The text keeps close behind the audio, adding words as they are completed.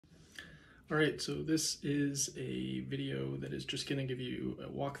All right, so this is a video that is just going to give you a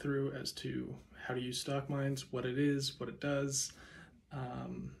walkthrough as to how to use Stockminds, what it is, what it does,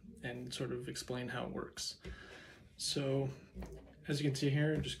 and sort of explain how it works. So as you can see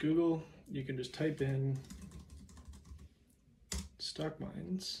here, just Google, you can just type in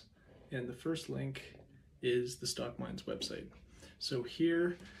Stockminds, and the first link is the Stockminds website. So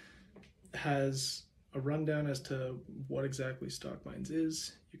here has a rundown as to what exactly Stockminds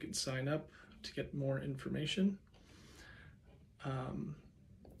is. You can sign up to get more information.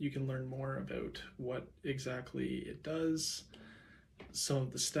 You can learn more about what exactly it does, some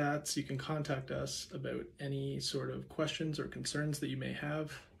of the stats. You can contact us about any sort of questions or concerns that you may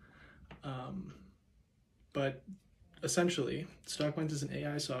have. But essentially, Stockminds is an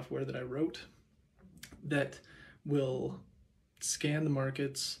AI software that I wrote that will scan the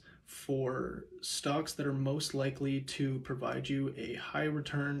markets for stocks that are most likely to provide you a high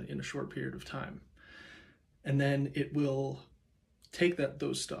return in a short period of time. And then it will take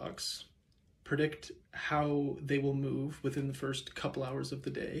those stocks, predict how they will move within the first couple hours of the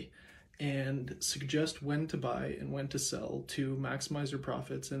day, and suggest when to buy and when to sell to maximize your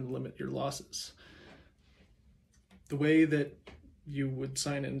profits and limit your losses. The way that you would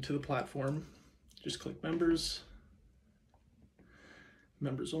sign into the platform, just click members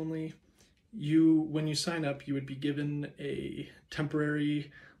only. When you sign up, you would be given a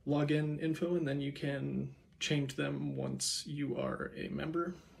temporary login info, and then you can change them once you are a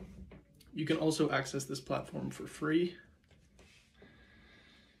member. You can also access this platform for free.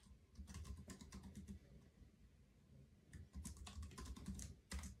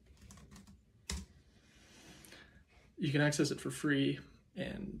 You can access it for free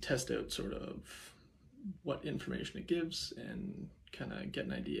and test out sort of what information it gives and kind of get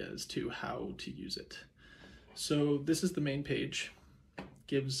an idea as to how to use it. So this is the main page.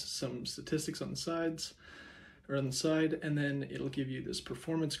 Gives some statistics on the sides or on the side, and then it'll give you this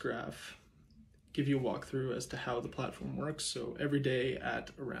performance graph, give you a walkthrough as to how the platform works. So every day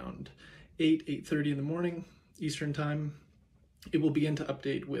at around 8:30 in the morning Eastern time, it will begin to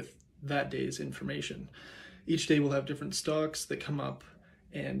update with that day's information. Each day will have different stocks that come up,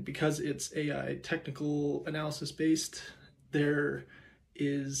 and because it's AI technical analysis based,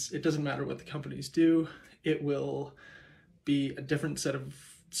 it doesn't matter what the companies do, it will be a different set of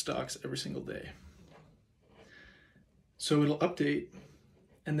stocks every single day. So it'll update,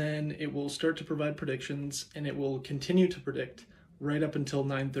 and then it will start to provide predictions, and it will continue to predict right up until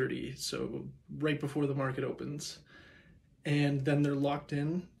 9:30, so right before the market opens. And then they're locked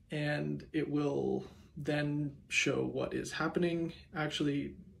in, and it will then show what is happening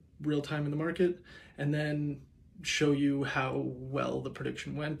actually real time in the market, and then show you how well the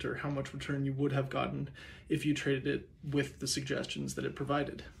prediction went or how much return you would have gotten if you traded it with the suggestions that it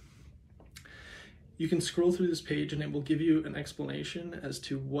provided. You can scroll through this page and it will give you an explanation as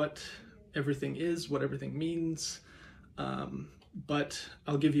to what everything is, what everything means, but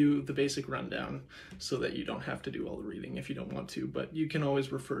I'll give you the basic rundown so that you don't have to do all the reading if you don't want to, but you can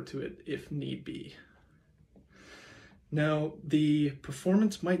always refer to it if need be. Now, the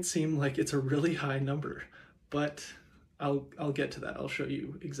performance might seem like it's a really high number, but I'll get to that. I'll show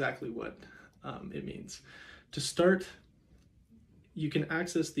you exactly what it means. To start, you can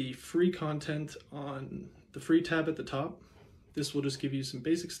access the free content on the free tab at the top. This will just give you some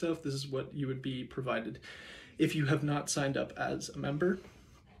basic stuff. This is what you would be provided if you have not signed up as a member.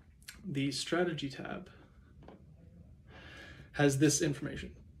 The strategy tab has this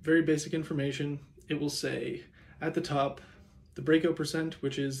information, very basic information. It will say at the top, the breakout percent,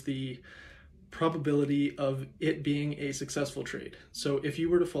 which is the probability of it being a successful trade. So if you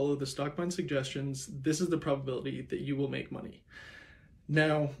were to follow the Stockminds suggestions, this is the probability that you will make money.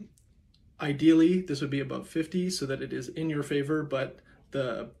 Now, ideally, this would be above 50 so that it is in your favor, but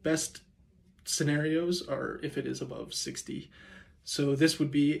the best scenarios are if it is above 60. So this would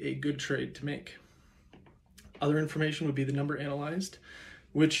be a good trade to make. Other information would be the number analyzed,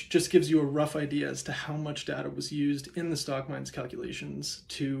 which just gives you a rough idea as to how much data was used in the Stockminds calculations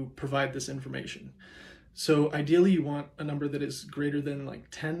to provide this information. So ideally you want a number that is greater than like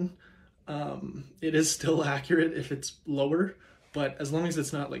 10. It is still accurate if it's lower, but as long as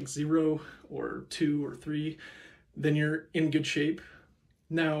it's not like 0 or 2 or 3, then you're in good shape.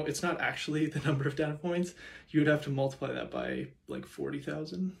 Now, it's not actually the number of data points. You would have to multiply that by like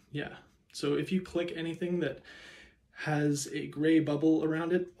 40,000. Yeah. So if you click anything that has a gray bubble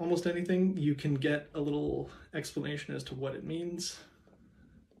around it, almost anything, you can get a little explanation as to what it means.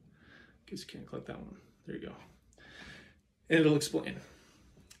 I guess you can't click that one. There you go. And it'll explain.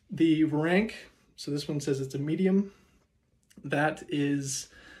 The rank, so this one says it's a medium. That is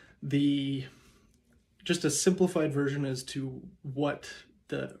just a simplified version as to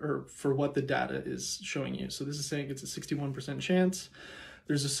for what the data is showing you. So this is saying it's a 61% chance.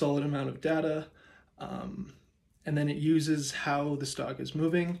 There's a solid amount of data. And then it uses how the stock is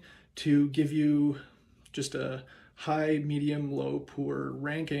moving to give you just a high, medium, low, poor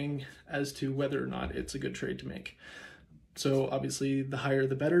ranking as to whether or not it's a good trade to make. So obviously the higher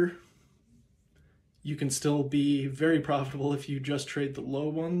the better. You can still be very profitable if you just trade the low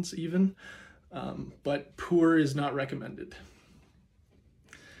ones even, but poor is not recommended.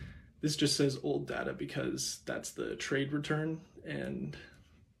 This just says old data because that's the trade return, and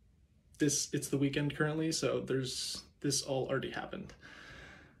it's the weekend currently, so this all already happened.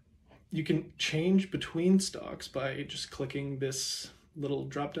 You can change between stocks by just clicking this little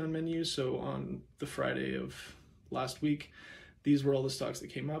drop-down menu. So on the Friday of last week, these were all the stocks that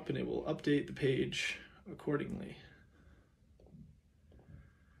came up, and it will update the page accordingly.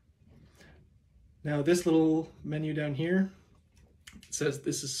 Now this little menu down here says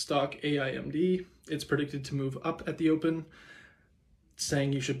this is stock AIMD. It's predicted to move up at the open,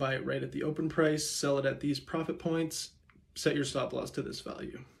 saying you should buy it right at the open price, sell it at these profit points, set your stop loss to this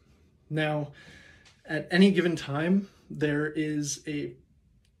value. Now, at any given time, there is a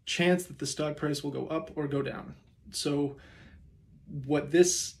chance that the stock price will go up or go down. So what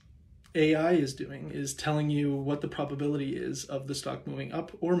this AI is doing is telling you what the probability is of the stock moving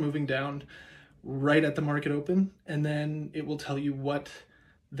up or moving down right at the market open, and then it will tell you what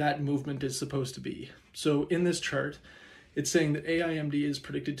that movement is supposed to be. So in this chart, it's saying that AIMD is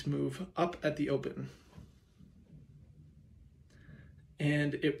predicted to move up at the open.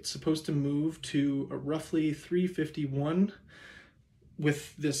 And it's supposed to move to a roughly 351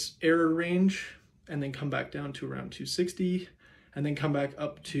 with this error range, and then come back down to around 260, and then come back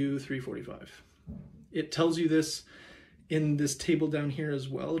up to 345. It tells you this in this table down here as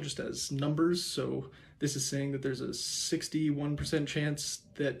well, just as numbers. So this is saying that there's a 61% chance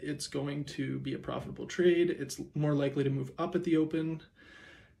that it's going to be a profitable trade. It's more likely to move up at the open,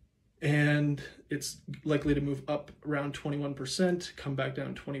 and it's likely to move up around 21%, come back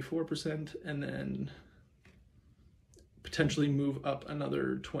down 24%, and then potentially move up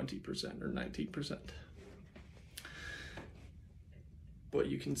another 20% or 19%. But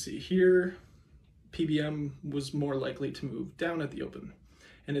you can see here, PBM was more likely to move down at the open,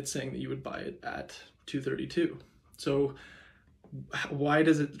 and it's saying that you would buy it at 232. So why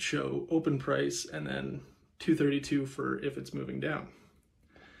does it show open price and then 232 for if it's moving down?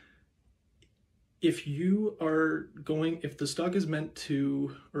 If the stock is meant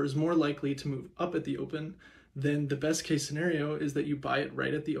to, or is more likely to move up at the open, then the best case scenario is that you buy it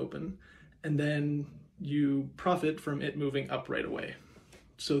right at the open, and then you profit from it moving up right away.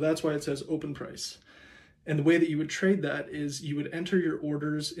 So that's why it says open price. And the way that you would trade that is you would enter your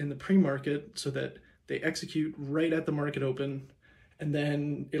orders in the pre-market so that they execute right at the market open, and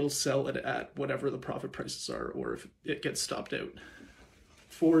then it'll sell it at whatever the profit prices are, or if it gets stopped out.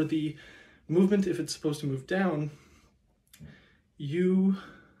 For the movement, if it's supposed to move down, you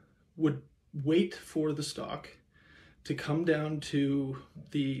would wait for the stock to come down to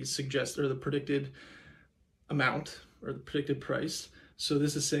the predicted amount, or the predicted price. So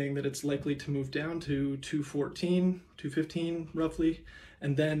this is saying that it's likely to move down to 214, 215 roughly,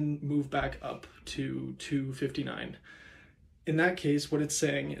 and then move back up to 259. In that case, what it's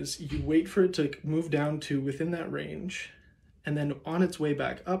saying is you wait for it to move down to within that range, and then on its way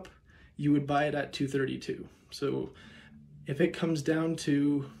back up, you would buy it at 232. So if it comes down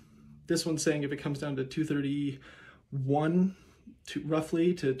to, this one's saying if it comes down to 231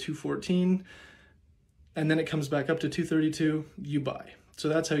 roughly to 214, and then it comes back up to 232, you buy. So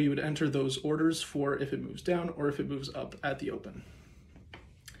that's how you would enter those orders for if it moves down or if it moves up at the open.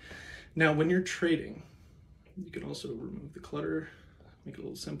 Now, when you're trading, you can also remove the clutter, make it a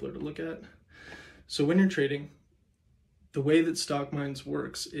little simpler to look at. So when you're trading, the way that Stockminds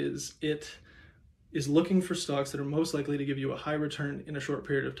works is it is looking for stocks that are most likely to give you a high return in a short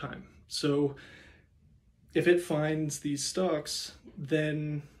period of time. So if it finds these stocks,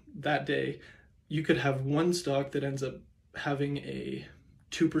 then that day, you could have one stock that ends up having a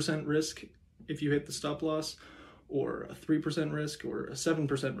 2% risk if you hit the stop loss, or a 3% risk, or a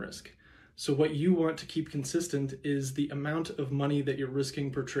 7% risk. So what you want to keep consistent is the amount of money that you're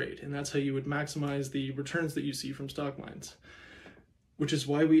risking per trade, and that's how you would maximize the returns that you see from Stockminds, which is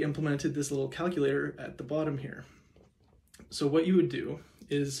why we implemented this little calculator at the bottom here. So what you would do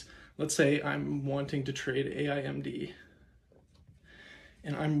is, let's say I'm wanting to trade AIMD,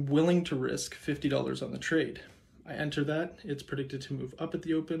 and I'm willing to risk $50 on the trade. I enter that, it's predicted to move up at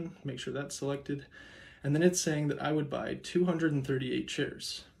the open, make sure that's selected, and then it's saying that I would buy 238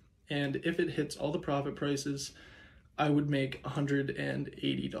 shares. and if it hits all the profit prices, I would make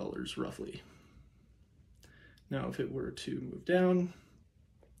 $180 roughly. Now, if it were to move down,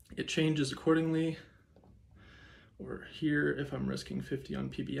 it changes accordingly. Or here, if I'm risking 50 on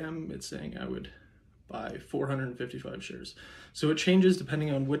PBM, it's saying I would buy 455 shares. So it changes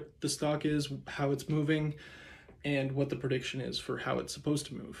depending on what the stock is, how it's moving, and what the prediction is for how it's supposed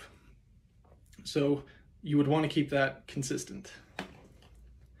to move. So you would want to keep that consistent.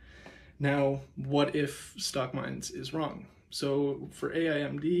 Now, what if Stockminds is wrong? So for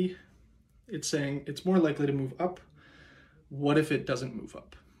AIMD, it's saying it's more likely to move up. What if it doesn't move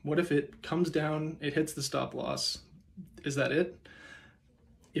up? What if it comes down, it hits the stop loss? Is that it?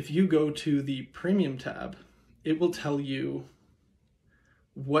 If you go to the premium tab, it will tell you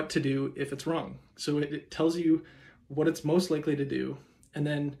what to do if it's wrong. So it tells you what it's most likely to do. And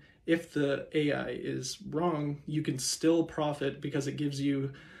then if the AI is wrong, you can still profit because it gives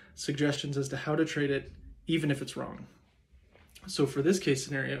you suggestions as to how to trade it, even if it's wrong. So for this case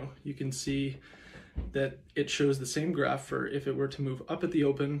scenario, you can see that it shows the same graph for if it were to move up at the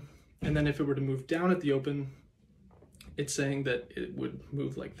open, and then if it were to move down at the open, it's saying that it would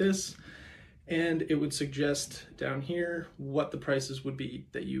move like this, and it would suggest down here what the prices would be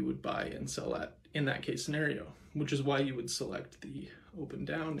that you would buy and sell at in that case scenario, which is why you would select the open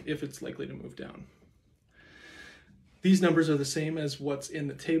down if it's likely to move down. These numbers are the same as what's in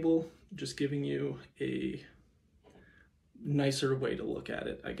the table, just giving you a nicer way to look at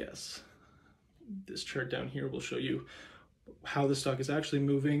it, I guess. This chart down here will show you how the stock is actually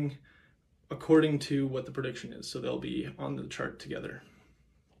moving according to what the prediction is. So they'll be on the chart together.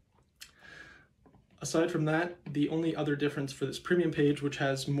 Aside from that, the only other difference for this premium page, which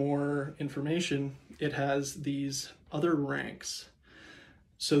has more information, it has these other ranks.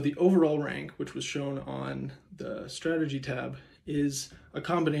 So the overall rank, which was shown on the strategy tab, is a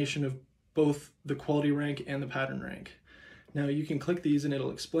combination of both the quality rank and the pattern rank. Now you can click these and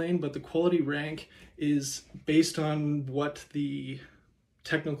it'll explain, but the quality rank is based on what the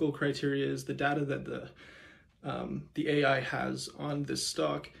technical criteria is, the data that the AI has on this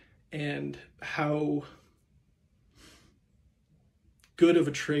stock, and how good of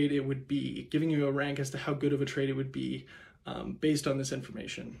a trade it would be, giving you a rank as to how good of a trade it would be based on this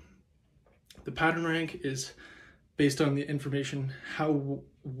information. The pattern rank is based on the information, how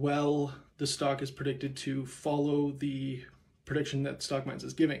well the stock is predicted to follow the prediction that Stockminds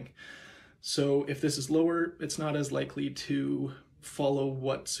is giving. So if this is lower, it's not as likely to follow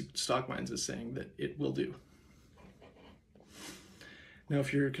what Stockminds is saying that it will do. Now,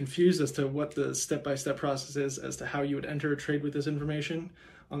 if you're confused as to what the step-by-step process is as to how you would enter a trade with this information,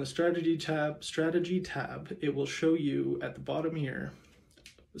 on the strategy tab, it will show you at the bottom here,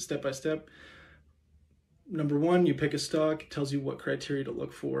 step-by-step. Number one, you pick a stock, it tells you what criteria to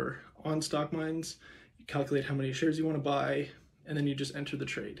look for on Stockminds, you calculate how many shares you want to buy, and then you just enter the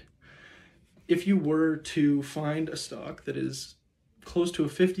trade. If you were to find a stock that is close to a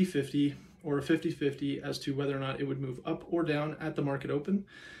 50-50 or a 50-50 as to whether or not it would move up or down at the market open,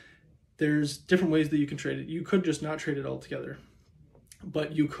 there's different ways that you can trade it. You could just not trade it altogether,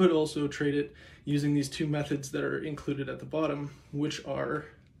 but you could also trade it using these two methods that are included at the bottom, which are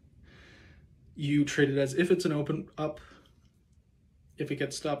you trade it as if it's an open up. If it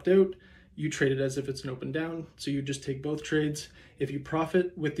gets stopped out, you trade it as if it's an open down. So you just take both trades. If you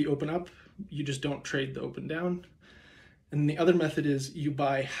profit with the open up, you just don't trade the open down. And the other method is you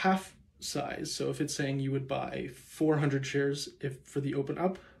buy half size. So if it's saying you would buy 400 shares if for the open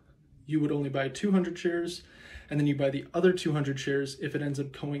up, you would only buy 200 shares, and then you buy the other 200 shares if it ends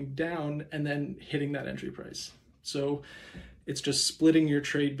up going down and then hitting that entry price. So it's just splitting your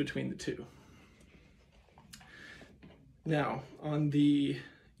trade between the two. Now,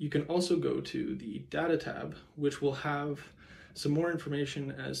 you can also go to the data tab, which will have some more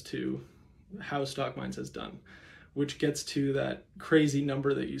information as to how Stockminds has done, which gets to that crazy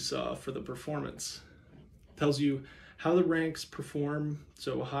number that you saw for the performance. It tells you how the ranks perform,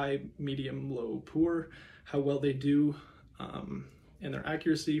 so high, medium, low, poor, how well they do, and their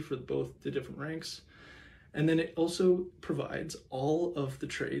accuracy for both the different ranks. And then it also provides all of the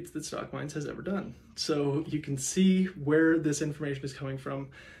trades that Stockminds has ever done. So you can see where this information is coming from.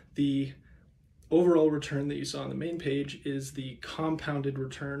 The overall return that you saw on the main page is the compounded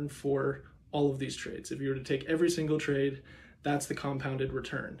return for all of these trades. If you were to take every single trade, that's the compounded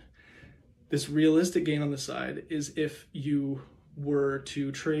return. This realistic gain on the side is if you were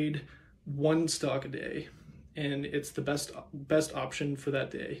to trade one stock a day and it's the best option for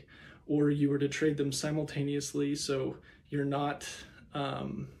that day, or you were to trade them simultaneously so you're not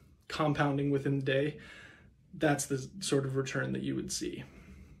compounding within the day, that's the sort of return that you would see.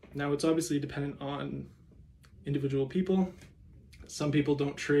 Now, it's obviously dependent on individual people. Some people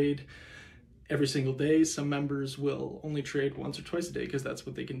don't trade every single day. Some members will only trade once or twice a day because that's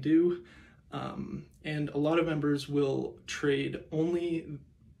what they can do. And a lot of members will trade only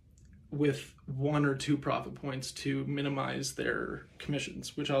with 1 or 2 profit points to minimize their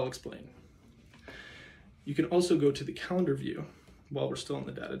commissions, which I'll explain. You can also go to the calendar view while we're still in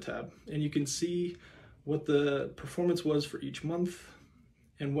the data tab, and you can see what the performance was for each month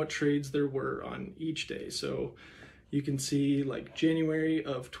and what trades there were on each day. So you can see like January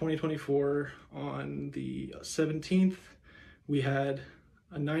of 2024 on the 17th, we had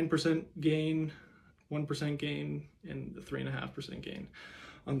a 9% gain, 1% gain, and a 3.5% gain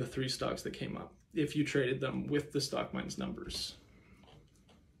on the 3 stocks that came up if you traded them with the Stockminds numbers.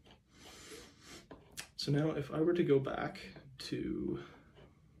 So now if I were to go back to,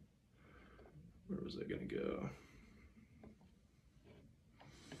 where was I going to go?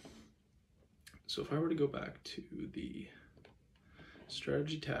 So if I were to go back to the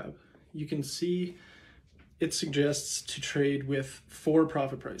strategy tab, you can see it suggests to trade with 4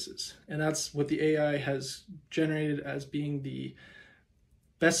 profit prices. And that's what the AI has generated as being the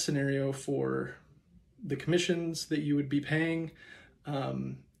best scenario for the commissions that you would be paying,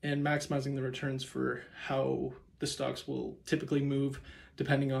 and maximizing the returns for how the stocks will typically move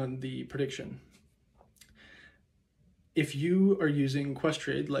depending on the prediction. If you are using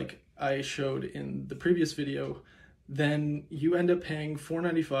Questrade like I showed in the previous video, then you end up paying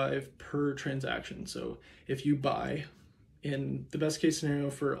 $4.95 per transaction. So if you buy, in the best case scenario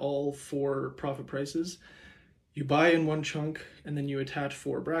for all 4 profit prices, you buy in one chunk and then you attach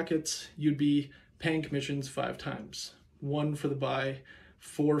 4 brackets, you'd be paying commissions 5 times. 1 for the buy,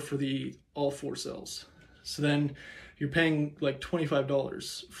 4 for the all 4 sells. So then you're paying like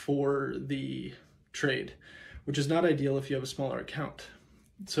 $25 for the trade, which is not ideal if you have a smaller account.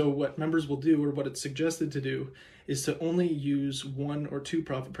 So what members will do, or what it's suggested to do, is to only use 1 or 2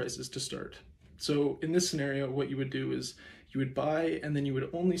 profit prices to start. So in this scenario, what you would do is you would buy and then you would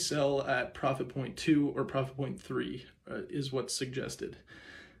only sell at profit point 2 or profit point 3 is what's suggested.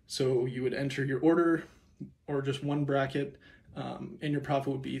 So you would enter your order or just one bracket, and your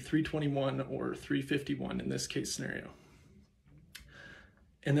profit would be 321 or 351 in this case scenario.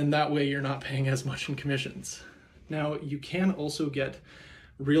 And then that way you're not paying as much in commissions. Now you can also get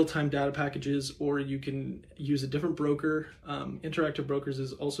real-time data packages, or you can use a different broker. Interactive Brokers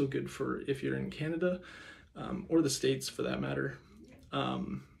is also good for if you're in Canada, or the States for that matter.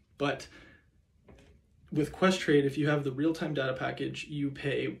 But with Questrade, if you have the real-time data package, you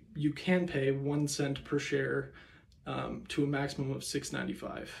can pay 1 cent per share to a maximum of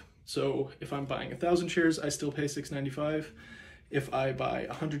 $6.95. So if I'm buying 1,000 shares, I still pay $6.95. If I buy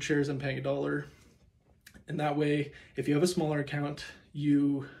 100 shares, I'm paying $1. And that way, if you have a smaller account,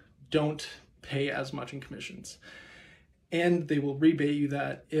 you don't pay as much in commissions. And they will rebate you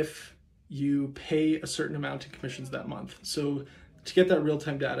that if you pay a certain amount in commissions that month. So to get that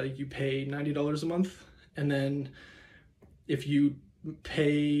real-time data, you pay $90 a month. And then if you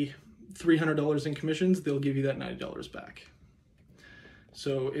pay $300 in commissions, they'll give you that $90 back.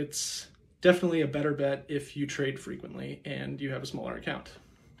 So it's definitely a better bet if you trade frequently and you have a smaller account.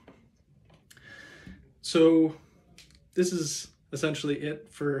 So this is essentially it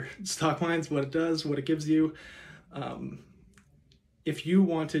for Stockminds, what it does, what it gives you. If you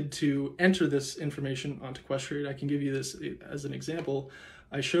wanted to enter this information onto Questrade, I can give you this as an example.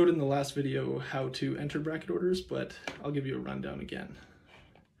 I showed in the last video how to enter bracket orders, but I'll give you a rundown again.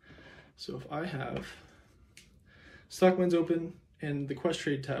 So if I have Stockminds open and the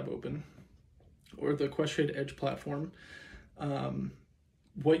Questrade tab open, or the Questrade Edge platform,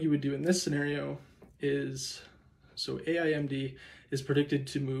 what you would do in this scenario is, so AIMD is predicted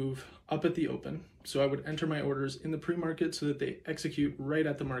to move up at the open. So I would enter my orders in the pre-market so that they execute right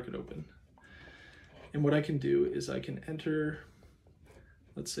at the market open. And what I can do is I can enter,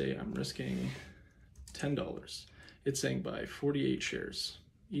 let's say I'm risking $10. It's saying buy 48 shares.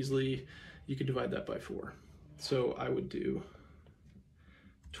 Easily, you could divide that by 4. So I would do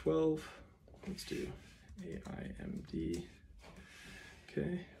 12, let's do AIMD,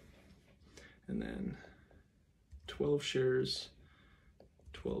 okay. And then 12 shares,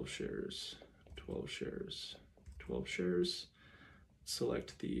 12 shares, 12 shares, 12 shares.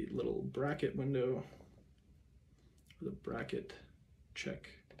 Select the little bracket window, or the bracket check.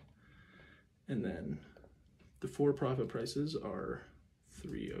 And then the 4 profit prices are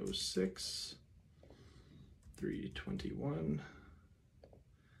 306, 321,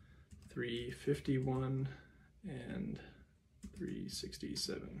 351, and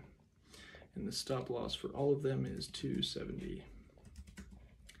 367. And the stop loss for all of them is 270.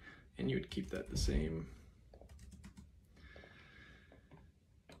 and you would keep that the same.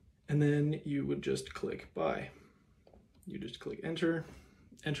 And then you would just click buy. You just click enter,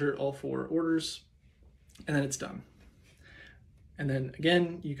 enter all 4 orders, and then it's done. And then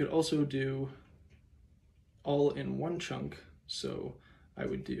again, you could also do all in one chunk. So I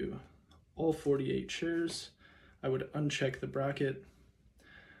would do all 48 shares. I would uncheck the bracket.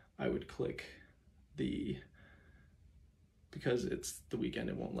 I would click because it's the weekend,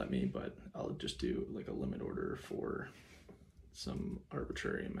 it won't let me, but I'll just do like a limit order for some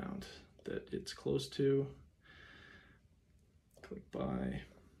arbitrary amount that it's close to. Click buy.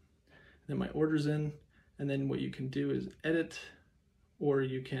 Then my order's in, and then what you can do is edit, or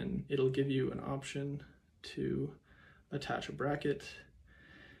it'll give you an option to attach a bracket,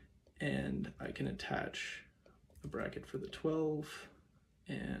 and I can attach a bracket for the 12,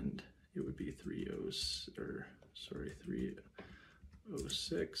 and it would be 306.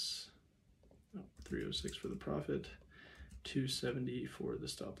 306 for the profit, 270 for the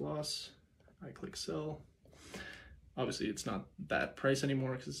stop loss. I click sell. Obviously it's not that price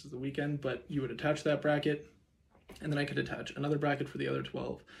anymore because this is the weekend, but you would attach that bracket, and then I could attach another bracket for the other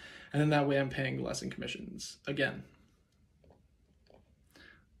 12, and then that way I'm paying less in commissions. Again,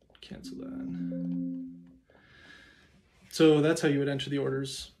 cancel that. So that's how you would enter the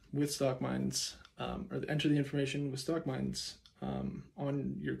orders with Stockminds, or enter the information with Stockminds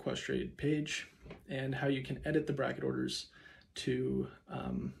on your Questrade page, and how you can edit the bracket orders to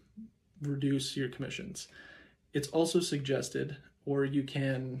reduce your commissions. It's also suggested, or you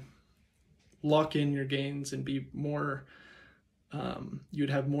can lock in your gains and be more, you'd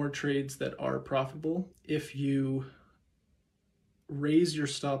have more trades that are profitable if you raise your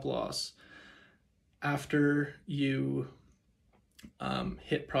stop loss after you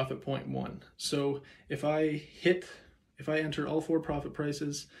hit profit point 1. So if I enter all 4 profit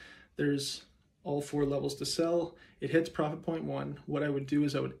prices, there's all 4 levels to sell, it hits profit point 1, what I would do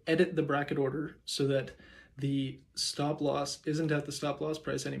is I would edit the bracket order so that the stop loss isn't at the stop loss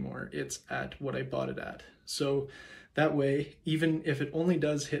price anymore, it's at what I bought it at. So that way, even if it only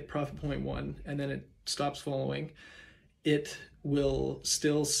does hit profit point 1 and then it stops following, it will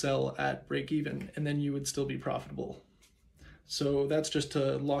still sell at break even, and then you would still be profitable. So that's just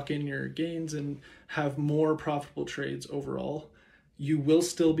to lock in your gains and have more profitable trades overall. You will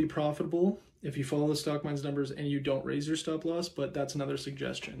still be profitable if you follow the Stockminds numbers and you don't raise your stop loss, but that's another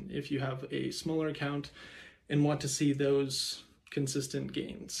suggestion if you have a smaller account and want to see those consistent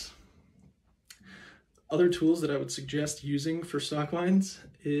gains. Other tools that I would suggest using for Stockminds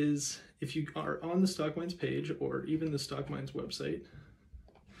is if you are on the Stockminds page or even the Stockminds website.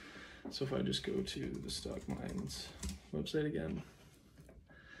 So if I just go to the Stockminds website again,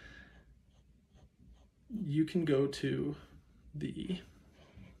 you can go to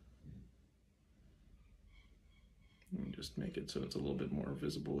let me just make it so it's a little bit more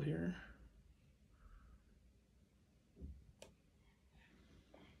visible here.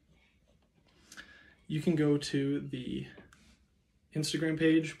 You can go to the Instagram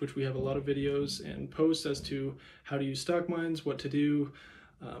page, which we have a lot of videos and posts as to how to use Stockminds, what to do,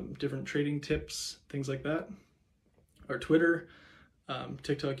 different trading tips, things like that. Our Twitter,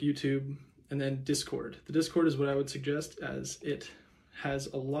 TikTok, YouTube, and then Discord. The Discord is what I would suggest, as it has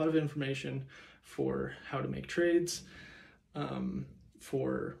a lot of information for how to make trades,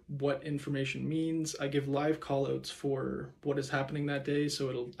 for what information means. I give live callouts for what is happening that day,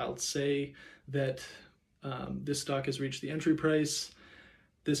 so I'll say that this stock has reached the entry price,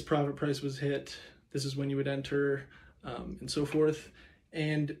 this profit price was hit, this is when you would enter, and so forth.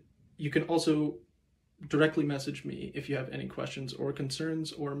 And you can also directly message me if you have any questions or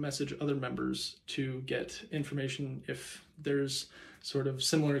concerns, or message other members to get information if there's sort of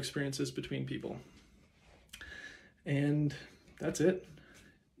similar experiences between people. And that's it.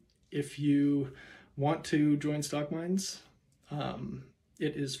 If you want to join Stockminds,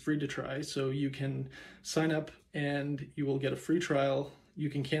 it is free to try, so you can sign up and you will get a free trial. You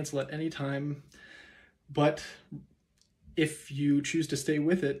can cancel at any time, but if you choose to stay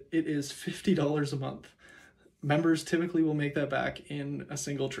with it, it is $50 a month. Members typically will make that back in a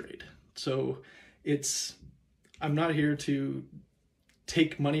single trade. So I'm not here to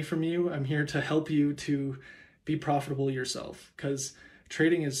take money from you. I'm here to help you to be profitable yourself, because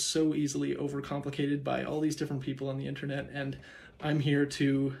trading is so easily overcomplicated by all these different people on the internet, and I'm here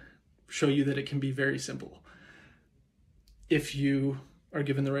to show you that it can be very simple if you are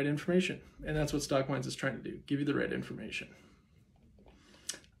given the right information. And that's what Stockminds is trying to do, give you the right information.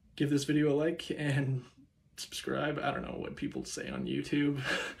 Give this video a like and subscribe. I don't know what people say on YouTube,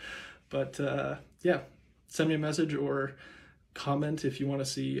 but yeah, send me a message or comment if you want to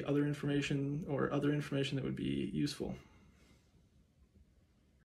see other information or other information that would be useful.